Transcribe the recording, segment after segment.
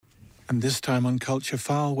And this time on Culture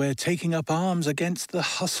File, we're taking up arms against the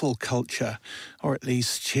hustle culture, or at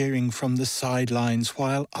least cheering from the sidelines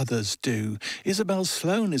while others do. Isabel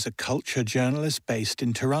Sloan is a culture journalist based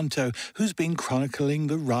in Toronto who's been chronicling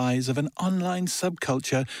the rise of an online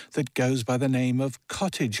subculture that goes by the name of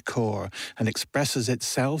Cottagecore and expresses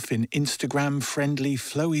itself in Instagram-friendly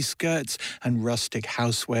flowy skirts and rustic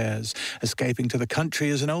housewares. Escaping to the country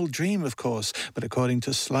is an old dream, of course, but according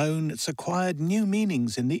to Sloan, it's acquired new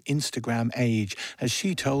meanings in the Instagram age, as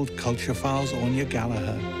she told Culture File's Anya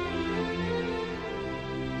Gallagher.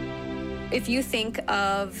 If you think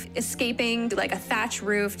of escaping to like a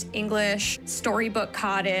thatch-roofed English storybook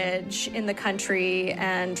cottage in the country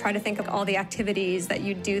and try to think of all the activities that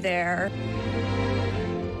you'd do there.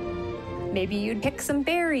 Maybe you'd pick some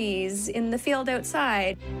berries in the field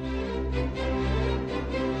outside.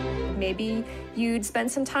 Maybe you'd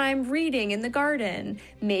spend some time reading in the garden.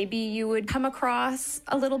 Maybe you would come across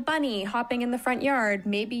a little bunny hopping in the front yard.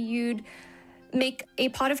 Maybe you'd make a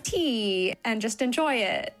pot of tea and just enjoy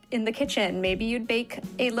it in the kitchen. Maybe you'd bake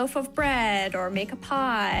a loaf of bread or make a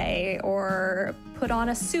pie or put on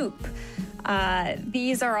a soup.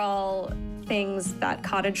 These are all things that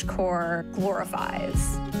Cottagecore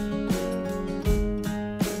glorifies.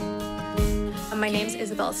 My name's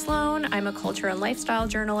Isabel Sloan. I'm a culture and lifestyle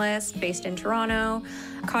journalist based in Toronto.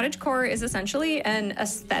 Cottagecore is essentially an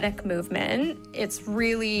aesthetic movement. It's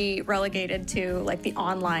really relegated to like the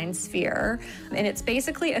online sphere. And it's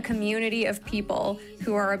basically a community of people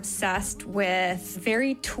who are obsessed with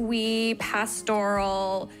very twee,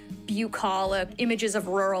 pastoral, bucolic images of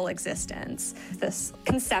rural existence. This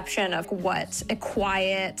conception of what a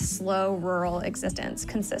quiet, slow, rural existence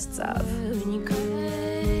consists of.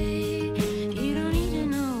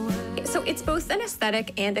 So it's both an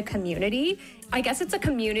aesthetic and a community. I guess it's a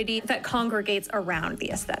community that congregates around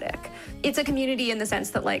the aesthetic. It's a community in the sense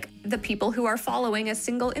that like the people who are following a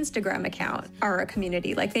single Instagram account are a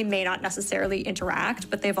community. Like they may not necessarily interact,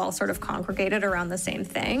 but they've all sort of congregated around the same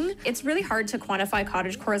thing. It's really hard to quantify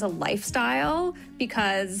cottagecore as a lifestyle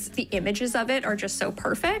because the images of it are just so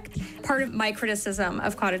perfect. Part of my criticism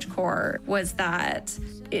of cottagecore was that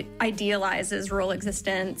it idealizes rural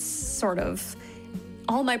existence, sort of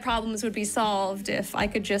all my problems would be solved if I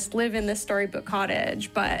could just live in this storybook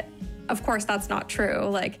cottage. But of course, that's not true.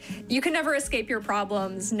 Like, you can never escape your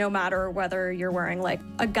problems, no matter whether you're wearing like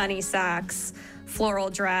a gunny sacks, floral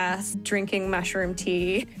dress, drinking mushroom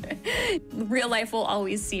tea. Real life will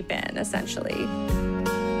always seep in, essentially.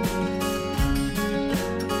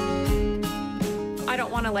 I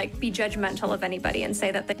don't want to like be judgmental of anybody and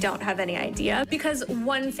say that they don't have any idea, because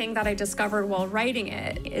one thing that I discovered while writing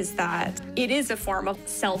it is that it is a form of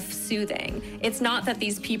self-soothing. It's not that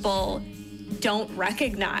these people don't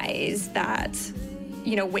recognize that,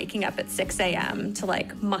 you know, waking up at 6 a.m. to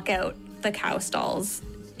like muck out the cow stalls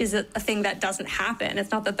is a thing that doesn't happen.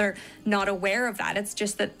 It's not that they're not aware of that. It's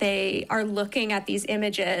just that they are looking at these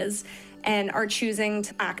images and are choosing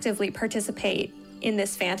to actively participate in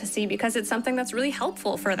this fantasy because it's something that's really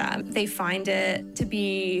helpful for them. They find it to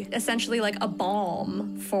be essentially like a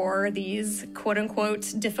balm for these quote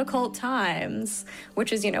unquote difficult times,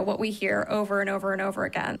 which is, you know, what we hear over and over and over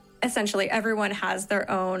again. Essentially, everyone has their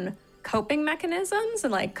own coping mechanisms,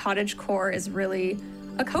 and like cottagecore is really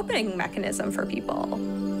a coping mechanism for people.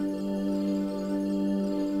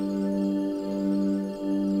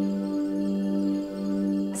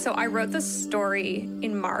 So I wrote this story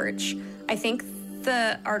in March. I think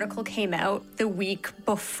the article came out the week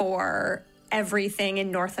before everything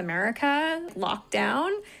in North America locked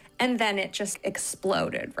down, and then it just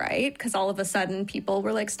exploded, right? Because all of a sudden people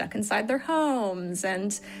were like stuck inside their homes,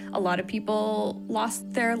 and a lot of people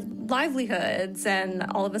lost their livelihoods, and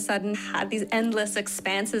all of a sudden had these endless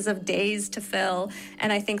expanses of days to fill.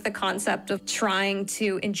 And I think the concept of trying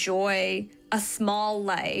to enjoy a small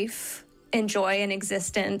life, enjoy an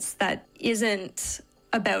existence that isn't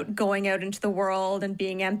about going out into the world and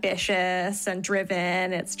being ambitious and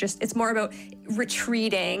driven. It's more about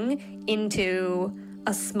retreating into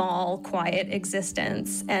a small, quiet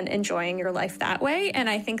existence and enjoying your life that way. And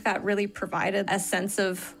I think that really provided a sense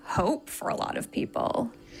of hope for a lot of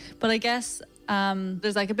people. But I guess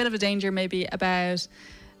there's like a bit of a danger maybe about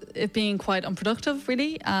it being quite unproductive,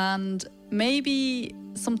 really, and maybe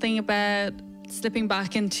something about slipping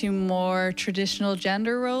back into more traditional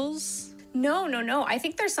gender roles. No. I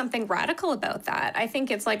think there's something radical about that. I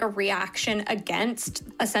think it's like a reaction against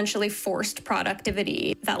essentially forced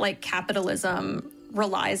productivity that like capitalism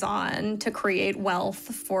relies on to create wealth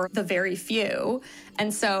for the very few.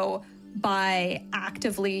 And so by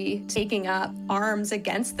actively taking up arms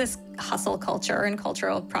against this hustle culture and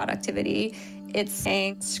cultural productivity, It's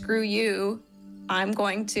saying, screw you, I'm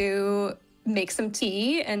going to make some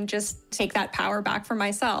tea and just take that power back for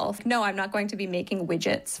myself. No, I'm not going to be making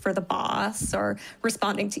widgets for the boss or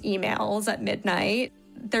responding to emails at midnight.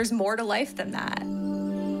 There's more to life than that.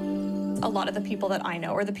 A lot of the people that I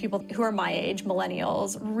know, or the people who are my age,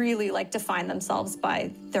 millennials, really like define themselves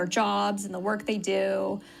by their jobs and the work they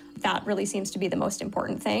do. That really seems to be the most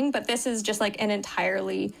important thing. But this is just like an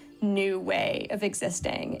entirely new way of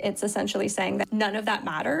existing. It's essentially saying that none of that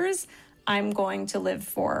matters. I'm going to live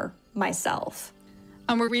for myself.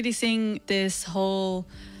 And we're really seeing this whole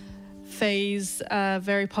phase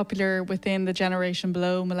very popular within the generation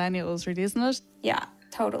below millennials, really, isn't it? Yeah,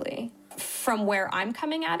 totally. From where I'm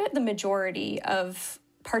coming at it, the majority of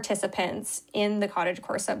participants in the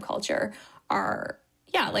cottagecore subculture are,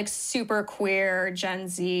 like super queer, Gen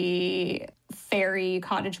Z, fairy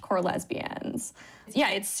cottagecore lesbians.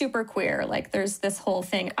 Yeah, it's super queer. Like, there's this whole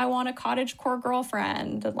thing, I want a cottagecore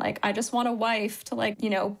girlfriend, and like, I just want a wife to like,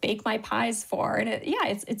 bake my pies for. And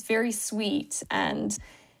it's very sweet. And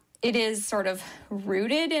it is sort of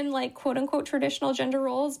rooted in like, quote unquote, traditional gender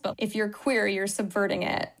roles. But if you're queer, you're subverting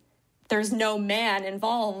it. There's no man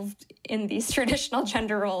involved in these traditional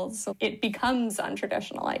gender roles. So it becomes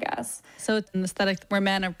untraditional, I guess. So it's an aesthetic where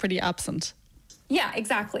men are pretty absent. Yeah,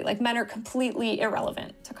 exactly. Like, men are completely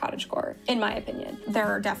irrelevant to cottagecore, in my opinion. There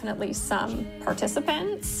are definitely some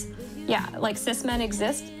participants. Yeah, like cis men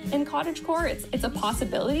exist in cottagecore. It's a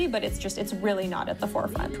possibility, but it's really not at the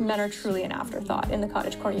forefront. Men are truly an afterthought in the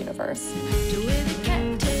cottagecore universe.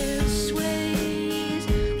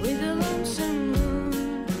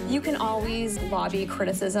 You can always lobby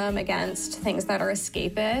criticism against things that are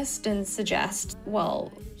escapist and suggest,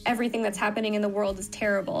 well, everything that's happening in the world is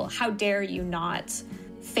terrible. How dare you not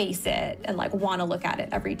face it and like want to look at it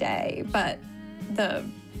every day? But the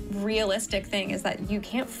realistic thing is that you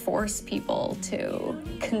can't force people to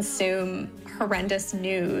consume horrendous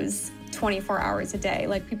news 24 hours a day.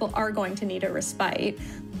 Like, people are going to need a respite.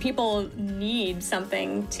 People need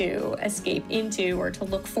something to escape into or to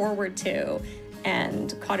look forward to. And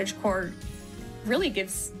cottagecore really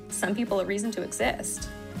gives some people a reason to exist.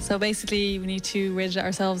 So basically, we need to rid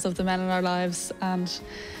ourselves of the men in our lives and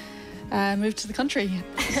move to the country.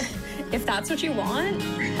 If that's what you want,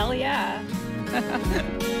 hell yeah.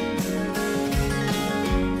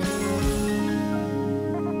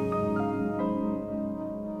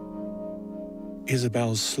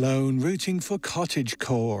 Isabel Sloan rooting for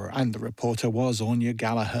Cottagecore, and the reporter was Anya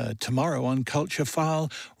Gallagher. Tomorrow on Culture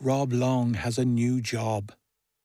File, Rob Long has a new job.